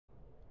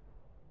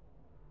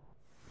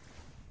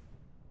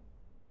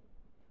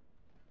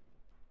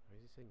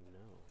he saying no?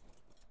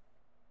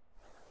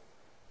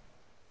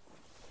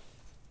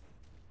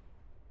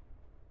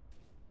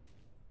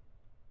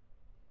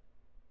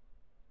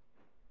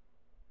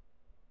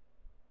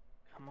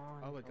 Come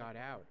on. Oh, it got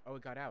out. Oh,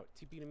 it got out.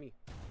 TP to me.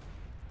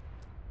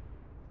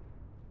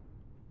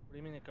 What do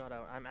you mean it got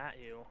out? I'm at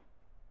you.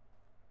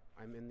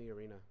 I'm in the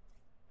arena.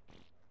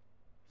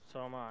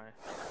 So am I.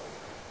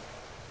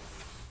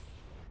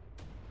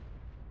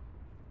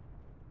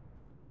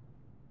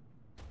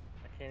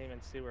 I can't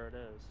even see where it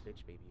is.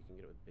 Bitch baby, you can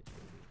get it with bitch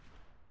baby.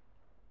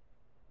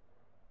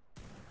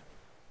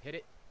 Hit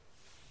it.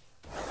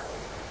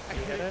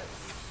 You hit it?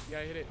 Yeah,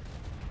 I hit it.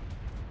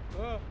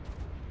 Oh.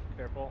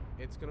 Careful.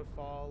 It's gonna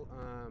fall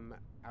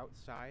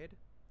outside.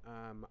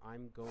 I'm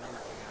going to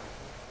have to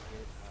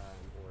get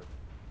an orb.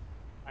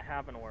 I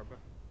have an orb.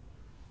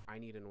 I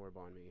need an orb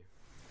on me.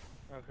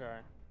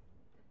 Okay.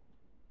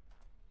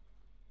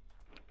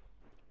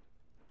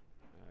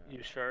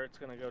 You sure it's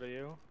gonna go to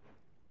you?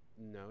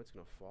 No, it's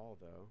gonna fall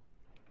though.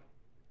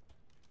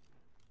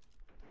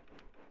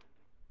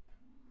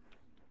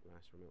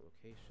 Last remote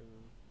location.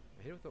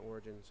 I hit it with the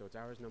origin, so it's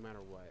ours no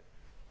matter what.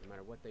 No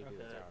matter what they do,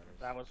 it's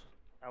ours.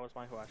 That was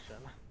my question.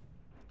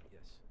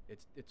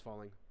 Yes, it's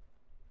falling.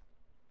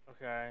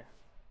 Okay.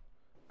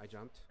 I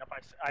jumped.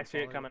 Yep, I see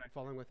it coming.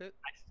 Falling with it.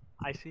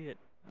 I see it.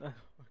 Okay.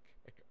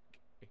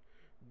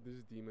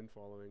 There's demon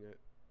following it.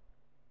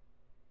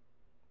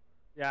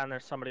 Yeah, and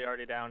there's somebody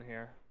already down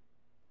here.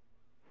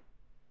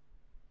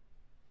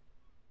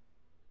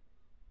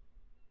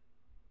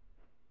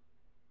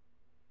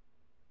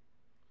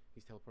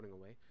 He's teleporting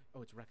away.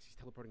 Oh, it's Rex. He's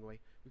teleporting away.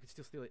 We can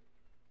still steal it.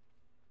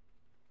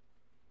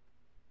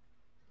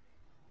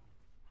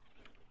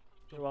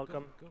 You're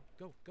welcome.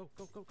 Go.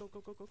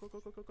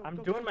 I'm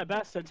doing my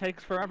best. It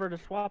takes forever to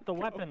swap the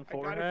weapon,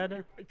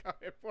 forehead. I got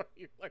it for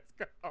you. Let's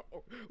go.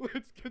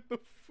 Let's get the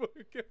fuck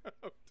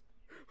out.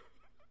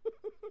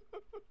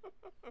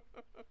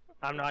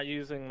 I'm not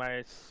using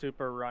my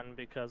super run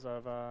because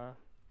of the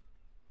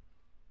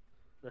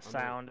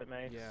sound it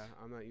makes. Yeah,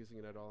 I'm not using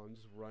it at all. I'm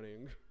just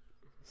running.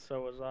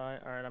 So was I.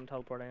 Alright, I'm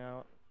teleporting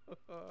out.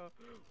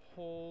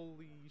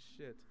 Holy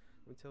shit.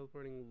 I'm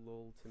teleporting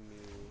lol to me,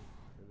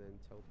 and then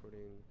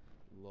teleporting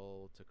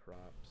lol to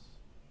crops.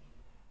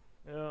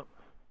 Yep.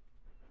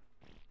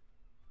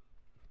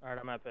 Alright,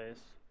 I'm at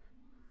base.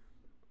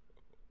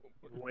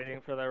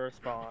 Waiting for their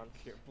response.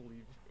 I can't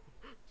believe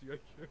you. Dude, I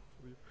can't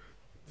believe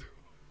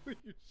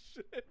holy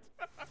shit.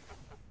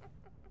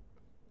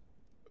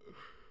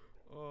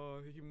 Oh,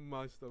 he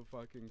must have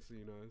fucking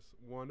seen us.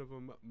 One of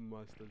them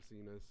must have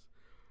seen us.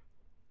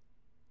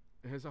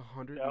 It has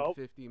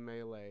 150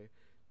 melee.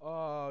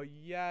 Oh,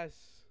 yes.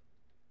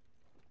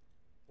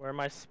 Where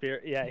my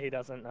spirit? Yeah, he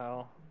doesn't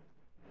know.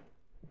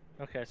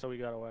 Okay, so we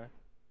got away.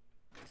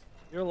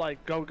 You're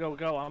like, go, go,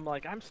 go. I'm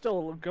like, I'm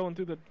still going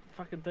through the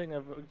fucking thing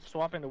of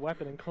swapping the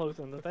weapon and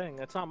closing the thing.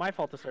 It's not my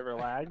fault the server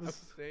lags. I'm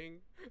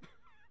saying...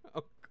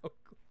 I'll clip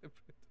it.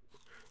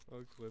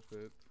 I'll clip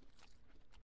it.